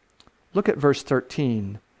 Look at verse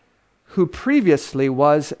 13. Who previously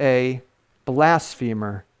was a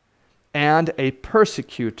blasphemer and a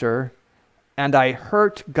persecutor, and I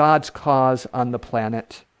hurt God's cause on the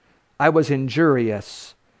planet. I was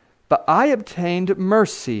injurious, but I obtained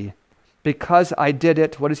mercy because I did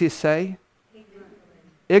it, what does he say?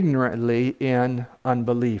 Ignorantly in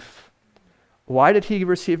unbelief. Why did he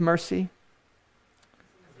receive mercy?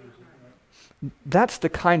 That's the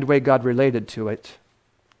kind way God related to it.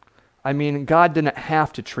 I mean, God didn't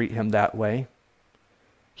have to treat him that way.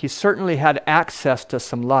 He certainly had access to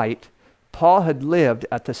some light. Paul had lived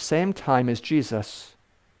at the same time as Jesus.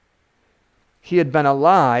 He had been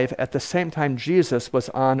alive at the same time Jesus was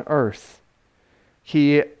on earth.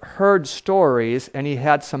 He heard stories and he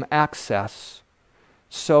had some access.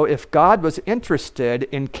 So if God was interested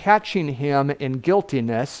in catching him in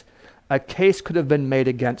guiltiness, a case could have been made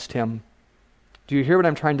against him. Do you hear what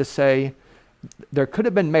I'm trying to say? There could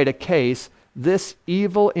have been made a case, this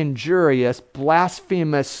evil, injurious,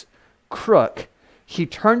 blasphemous crook, he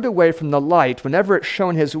turned away from the light. Whenever it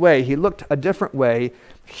shone his way, he looked a different way.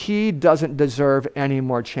 He doesn't deserve any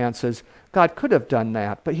more chances. God could have done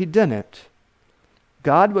that, but he didn't.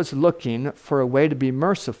 God was looking for a way to be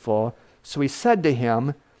merciful, so he said to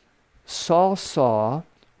him, Saul, Saul,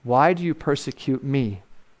 why do you persecute me?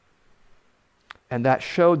 And that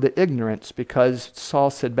showed the ignorance, because Saul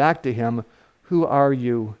said back to him, who are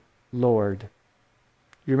you, Lord?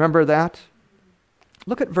 You remember that?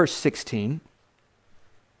 Look at verse 16.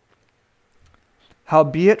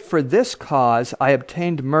 Howbeit for this cause I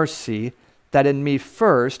obtained mercy, that in me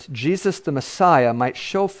first Jesus the Messiah might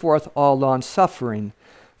show forth all long-suffering,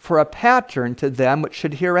 for a pattern to them which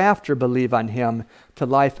should hereafter believe on him to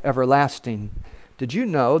life everlasting. Did you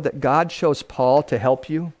know that God chose Paul to help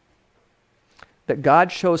you? That God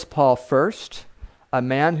chose Paul first, a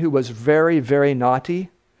man who was very, very naughty,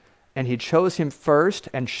 and he chose him first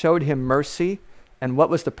and showed him mercy. And what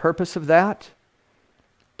was the purpose of that?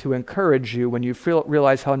 To encourage you when you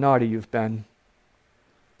realize how naughty you've been.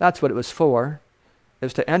 That's what it was for,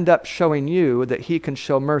 is to end up showing you that he can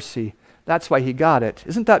show mercy. That's why he got it.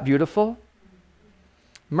 Isn't that beautiful?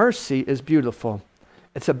 Mercy is beautiful.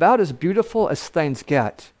 It's about as beautiful as things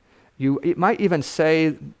get. You might even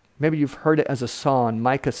say Maybe you've heard it as a song,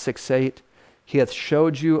 Micah 6:8. He hath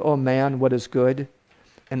showed you, O man, what is good.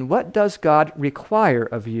 And what does God require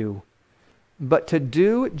of you? But to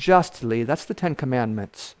do justly, that's the 10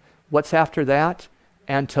 Commandments. What's after that?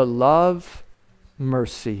 And to love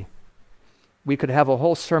mercy. We could have a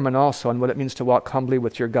whole sermon also on what it means to walk humbly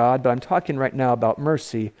with your God, but I'm talking right now about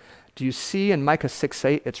mercy. Do you see in Micah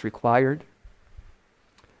 6:8 it's required?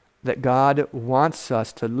 That God wants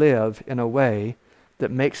us to live in a way that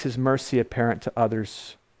makes his mercy apparent to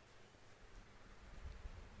others.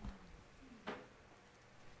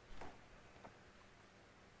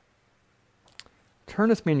 Turn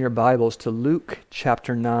with me in your Bibles to Luke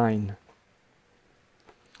chapter 9.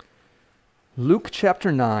 Luke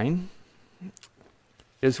chapter 9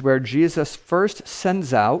 is where Jesus first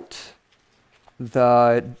sends out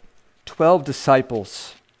the 12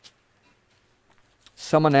 disciples.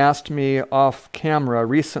 Someone asked me off camera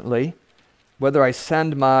recently whether I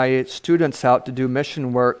send my students out to do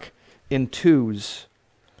mission work in twos.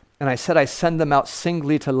 And I said I send them out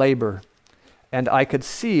singly to labor. And I could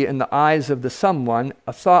see in the eyes of the someone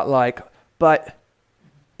a thought like, but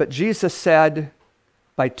Jesus said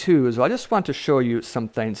by twos. Well, I just want to show you some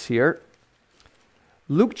things here.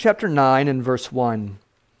 Luke chapter 9 and verse 1.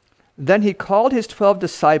 Then he called his 12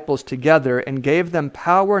 disciples together and gave them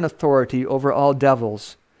power and authority over all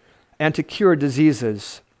devils and to cure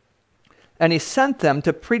diseases. And he sent them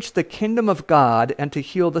to preach the kingdom of God and to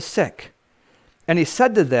heal the sick. And he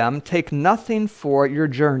said to them, take nothing for your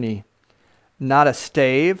journey, not a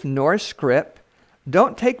stave nor a scrip.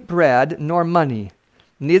 Don't take bread nor money,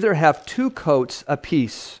 neither have 2 coats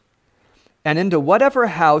apiece. And into whatever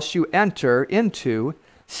house you enter into,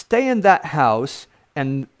 stay in that house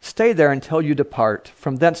and stay there until you depart.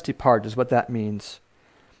 From thence depart is what that means.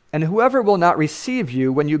 And whoever will not receive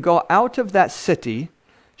you when you go out of that city,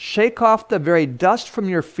 shake off the very dust from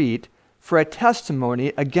your feet for a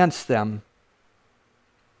testimony against them.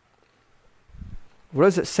 What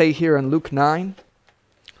does it say here in Luke 9?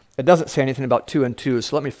 It doesn't say anything about 2 and 2,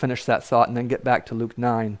 so let me finish that thought and then get back to Luke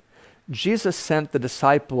 9. Jesus sent the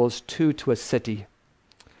disciples 2 to a city,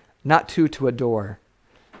 not 2 to a door.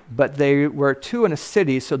 But they were 2 in a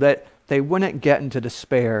city so that they wouldn't get into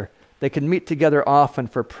despair. They could meet together often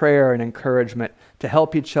for prayer and encouragement to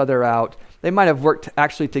help each other out. They might have worked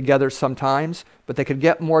actually together sometimes, but they could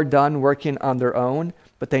get more done working on their own,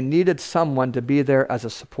 but they needed someone to be there as a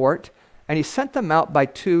support. And he sent them out by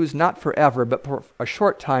twos, not forever, but for a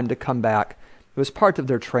short time to come back. It was part of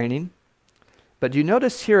their training. But you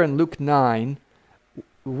notice here in Luke 9,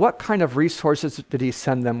 what kind of resources did he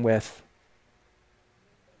send them with?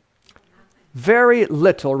 Very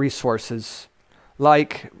little resources.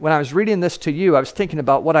 Like when I was reading this to you, I was thinking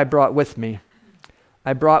about what I brought with me.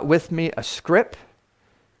 I brought with me a scrip,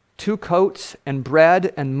 2 coats, and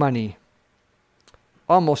bread and money.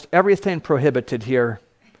 Almost everything prohibited here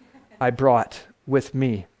I brought with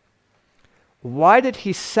me. Why did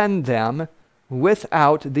he send them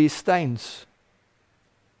without these things?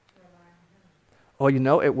 Oh, you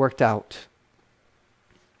know, it worked out.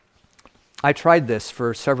 I tried this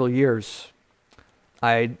for several years.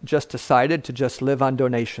 I just decided to just live on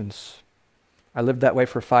donations. I lived that way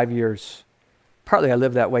for 5 years. Partly I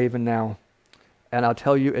live that way even now. And I'll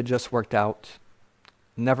tell you, it just worked out.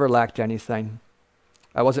 Never lacked anything.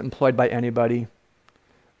 I wasn't employed by anybody.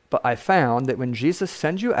 But I found that when Jesus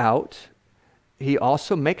sends you out, he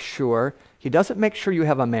also makes sure, he doesn't make sure you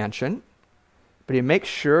have a mansion, but he makes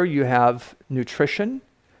sure you have nutrition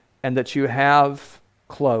and that you have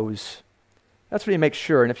clothes. That's what he makes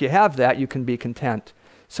sure. And if you have that, you can be content.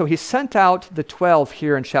 So he sent out the 12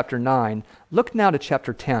 here in chapter 9. Look now to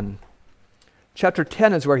chapter 10. Chapter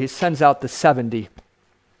 10 is where he sends out the 70.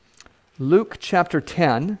 Luke chapter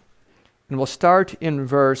 10, and we'll start in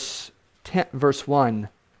verse 1.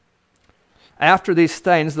 After these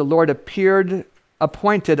things, the Lord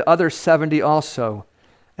appointed other 70 also,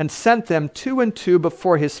 and sent them 2 and 2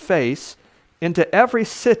 before his face into every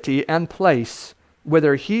city and place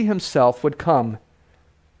whither he himself would come.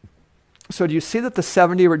 So do you see that the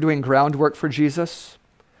 70 were doing groundwork for Jesus?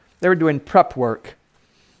 They were doing prep work.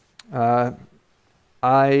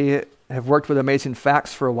 I have worked with Amazing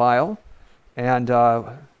Facts for a while, and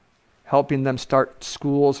helping them start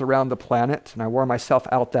schools around the planet, and I wore myself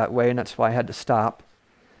out that way, and that's why I had to stop.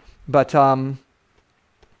 But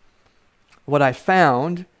what I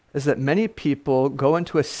found is that many people go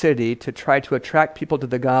into a city to try to attract people to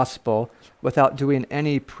the gospel without doing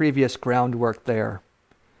any previous groundwork there.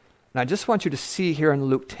 And I just want you to see here in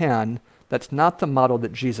Luke 10, that's not the model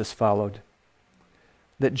that Jesus followed.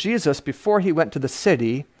 That Jesus, before he went to the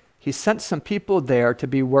city, he sent some people there to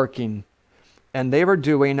be working. and they were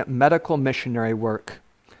doing medical missionary work.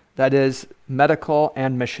 That is, medical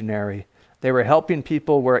and missionary. They were helping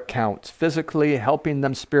people where it counts, physically, helping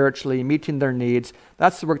them spiritually, meeting their needs.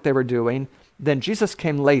 That's the work they were doing. Then Jesus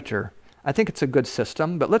came later. I think it's a good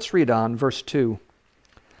system, but let's read on, verse 2.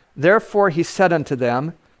 Therefore he said unto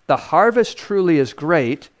them, the harvest truly is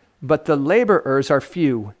great, but the laborers are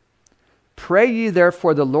few. Pray ye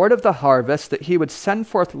therefore the Lord of the harvest that he would send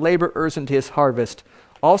forth laborers into his harvest.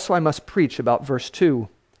 Also I must preach about verse 2.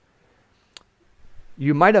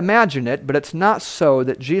 You might imagine it, but it's not so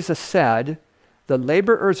that Jesus said, the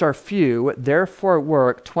laborers are few, therefore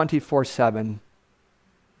work 24/7.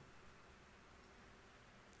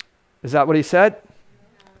 Is that what he said?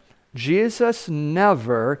 Jesus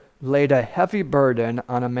never laid a heavy burden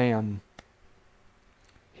on a man.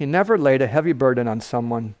 He never laid a heavy burden on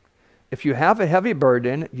someone. If you have a heavy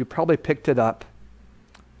burden, you probably picked it up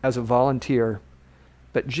as a volunteer.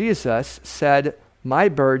 But Jesus said, my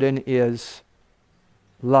burden is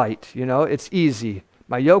light. You know, it's easy.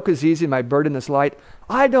 My yoke is easy, my burden is light.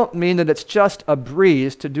 I don't mean that it's just a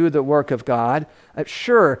breeze to do the work of God.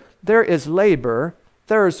 Sure, there is labor,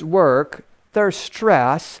 there's work, there's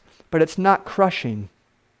stress, but it's not crushing.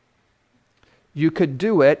 You could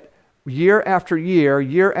do it year after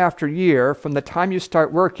year, from the time you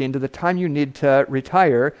start working to the time you need to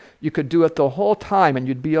retire. You could do it the whole time and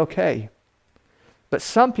you'd be okay. But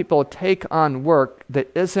some people take on work that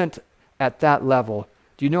isn't at that level.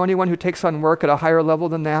 Do you know anyone who takes on work at a higher level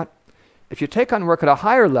than that? If you take on work at a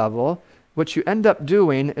higher level, what you end up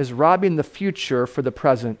doing is robbing the future for the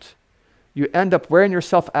present. You end up wearing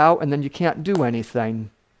yourself out and then you can't do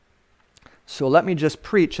anything. So let me just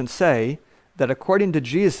preach and say that according to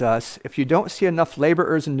Jesus, if you don't see enough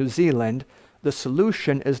laborers in New Zealand, the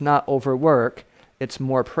solution is not overwork, it's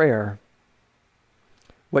more prayer.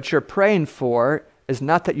 What you're praying for is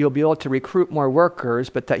not that you'll be able to recruit more workers,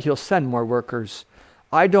 but that he'll send more workers.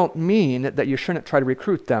 I don't mean that you shouldn't try to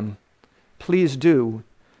recruit them. Please do.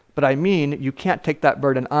 But I mean you can't take that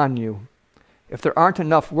burden on you. If there aren't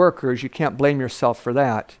enough workers, you can't blame yourself for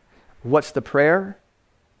that. What's the prayer?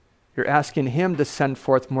 You're asking him to send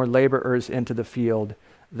forth more laborers into the field.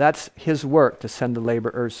 That's his work, to send the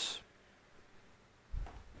laborers.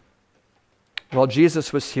 While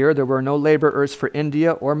Jesus was here, there were no laborers for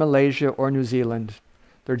India or Malaysia or New Zealand.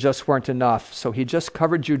 There just weren't enough. So he just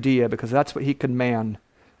covered Judea because that's what he could man,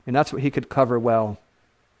 and that's what he could cover well.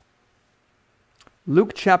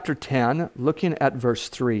 Luke chapter 10, looking at verse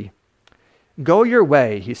 3. Go your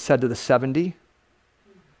way, he said to the 70.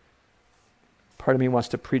 Part of me wants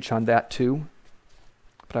to preach on that too,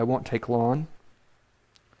 but I won't take long.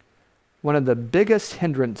 One of the biggest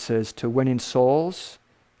hindrances to winning souls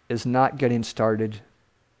is not getting started.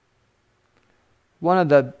 One of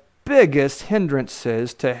the biggest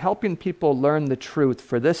hindrances to helping people learn the truth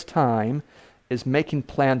for this time is making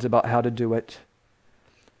plans about how to do it.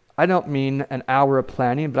 I don't mean an hour of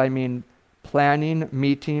planning, but I mean planning,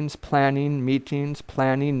 meetings, planning, meetings,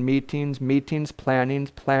 planning, meetings, meetings,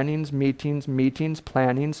 plannings, plannings, meetings, meetings,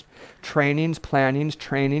 plannings, trainings, plannings,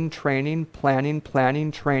 training, training, planning,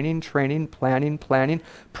 planning, training, training, planning, planning,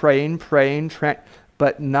 praying,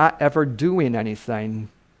 but not ever doing anything.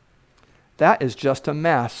 That is just a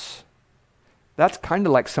mess. That's kind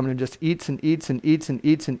of like someone who just eats and eats and eats and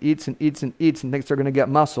eats and eats and eats and eats and thinks they're going to get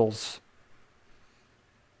muscles.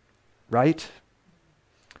 Right?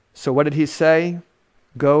 So what did he say?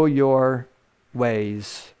 Go your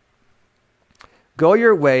ways. Go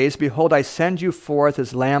your ways. Behold, I send you forth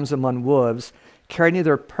as lambs among wolves. Carry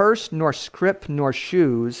neither purse nor scrip nor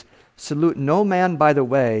shoes. Salute no man by the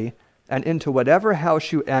way. And into whatever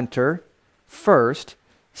house you enter, first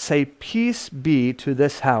say, peace be to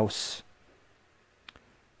this house.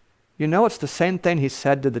 You know, it's the same thing he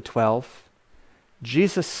said to the 12.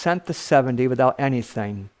 Jesus sent the 70 without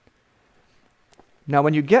anything. Now,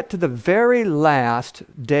 when you get to the very last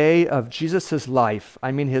day of Jesus' life,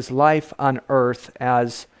 I mean his life on earth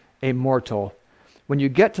as a mortal, when you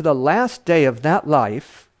get to the last day of that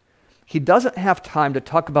life, he doesn't have time to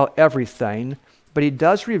talk about everything, but he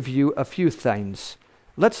does review a few things.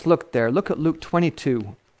 Let's look there. Look at Luke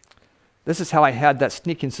 22. This is how I had that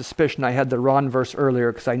sneaking suspicion I had the wrong verse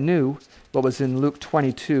earlier, because I knew what was in Luke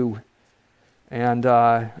 22, and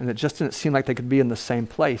it just didn't seem like they could be in the same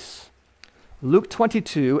place. Luke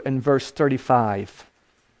 22 and verse 35.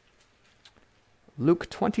 Luke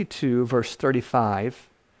 22, verse 35.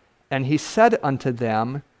 And he said unto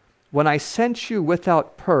them, when I sent you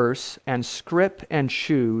without purse and scrip and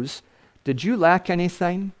shoes, did you lack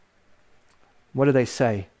anything? What do they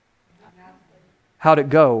say? How'd it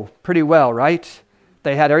go? Pretty well, right?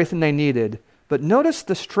 They had everything they needed. But notice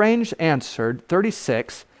the strange answer,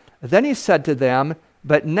 36. Then he said to them,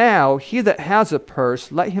 but now he that has a purse,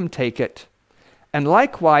 let him take it, and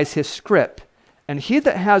likewise his scrip. And he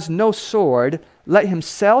that has no sword, let him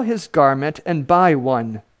sell his garment and buy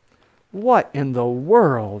one. What in the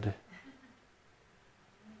world?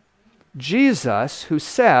 Jesus, who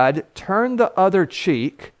said, turn the other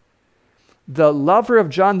cheek, the lover of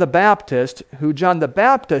John the Baptist, who John the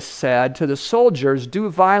Baptist said to the soldiers, do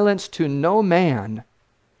violence to no man.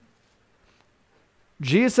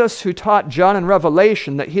 Jesus, who taught John in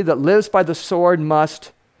Revelation that he that lives by the sword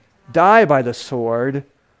must die by the sword,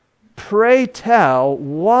 pray tell,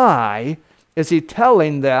 why is he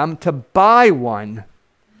telling them to buy one?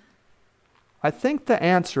 I think the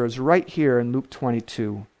answer is right here in Luke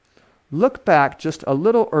 22. Look back just a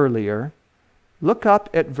little earlier. Look up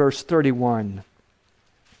at verse 31.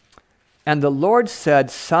 And the Lord said,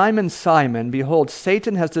 Simon, Simon, behold,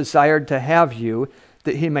 Satan has desired to have you,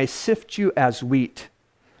 that he may sift you as wheat.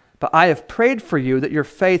 But I have prayed for you that your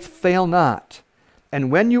faith fail not. And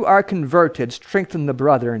when you are converted, strengthen the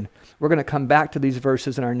brethren. We're going to come back to these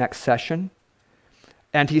verses in our next session.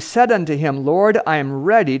 And he said unto him, Lord, I am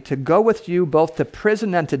ready to go with you both to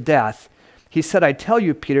prison and to death. He said, I tell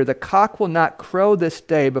you, Peter, the cock will not crow this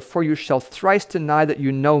day before you shall thrice deny that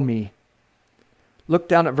you know me. Look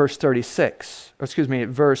down at verse 36, or excuse me, at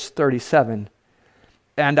verse 37.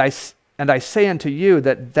 And I say unto you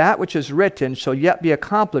that which is written shall yet be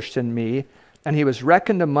accomplished in me, and he was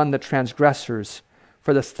reckoned among the transgressors.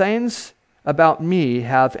 For the things about me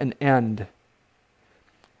have an end.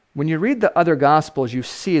 When you read the other Gospels, you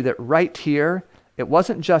see that right here, it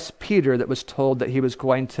wasn't just Peter that was told that he was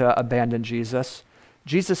going to abandon Jesus.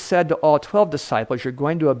 Jesus said to all 12 disciples, you're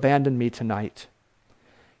going to abandon me tonight.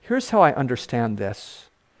 Here's how I understand this.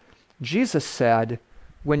 Jesus said,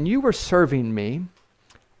 when you were serving me,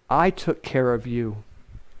 I took care of you.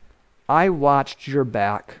 I watched your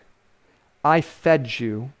back. I fed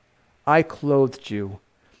you. I clothed you.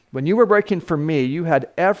 When you were working for me, you had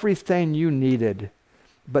everything you needed.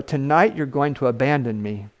 But tonight you're going to abandon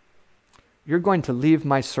me. You're going to leave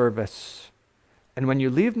my service. And when you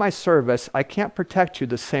leave my service, I can't protect you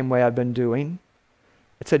the same way I've been doing.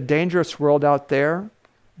 It's a dangerous world out there.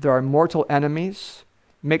 There are mortal enemies.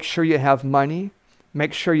 Make sure you have money.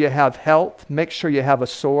 Make sure you have health. Make sure you have a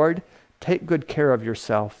sword. Take good care of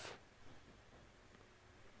yourself.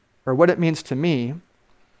 Or what it means to me,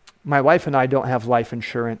 my wife and I don't have life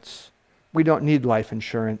insurance. We don't need life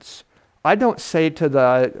insurance. I don't say to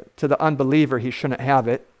the unbeliever he shouldn't have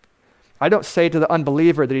it. I don't say to the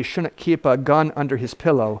unbeliever that he shouldn't keep a gun under his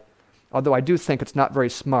pillow, although I do think it's not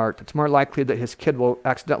very smart. It's more likely that his kid will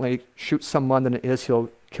accidentally shoot someone than it is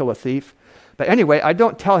he'll kill a thief. But anyway, I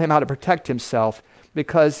don't tell him how to protect himself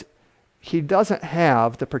because he doesn't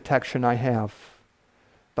have the protection I have.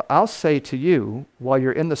 But I'll say to you, while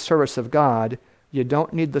you're in the service of God, you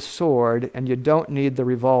don't need the sword and you don't need the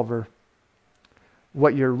revolver.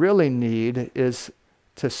 What you really need is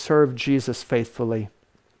to serve Jesus faithfully.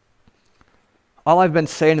 All I've been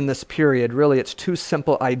saying in this period, really, it's two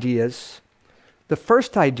simple ideas. The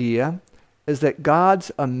first idea is that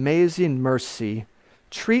God's amazing mercy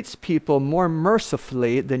treats people more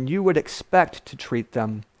mercifully than you would expect to treat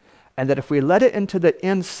them, and that if we let it into the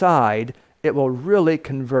inside, it will really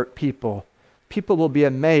convert people. People will be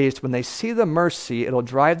amazed when they see the mercy. It'll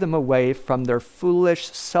drive them away from their foolish,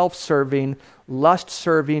 self-serving,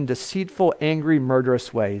 lust-serving, deceitful, angry,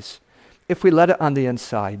 murderous ways, if we let it on the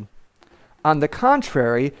inside. On the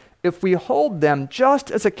contrary, if we hold them just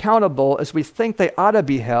as accountable as we think they ought to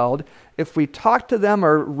be held, if we talk to them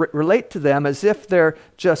or relate to them as if they're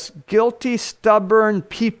just guilty, stubborn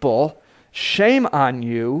people, shame on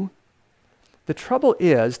you, the trouble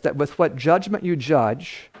is that with what judgment you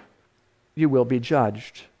judge, you will be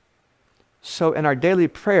judged. So in our daily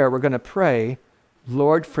prayer, we're going to pray,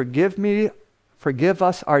 Lord, forgive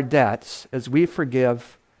us our debts as we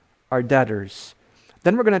forgive our debtors.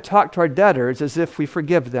 Then we're going to talk to our debtors as if we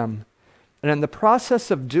forgive them. And in the process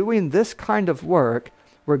of doing this kind of work,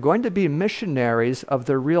 we're going to be missionaries of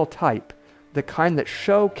the real type, the kind that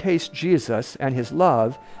showcase Jesus and his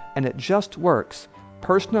love, and it just works.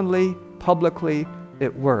 Personally, publicly,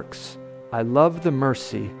 it works. I love the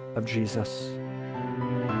mercy of Jesus.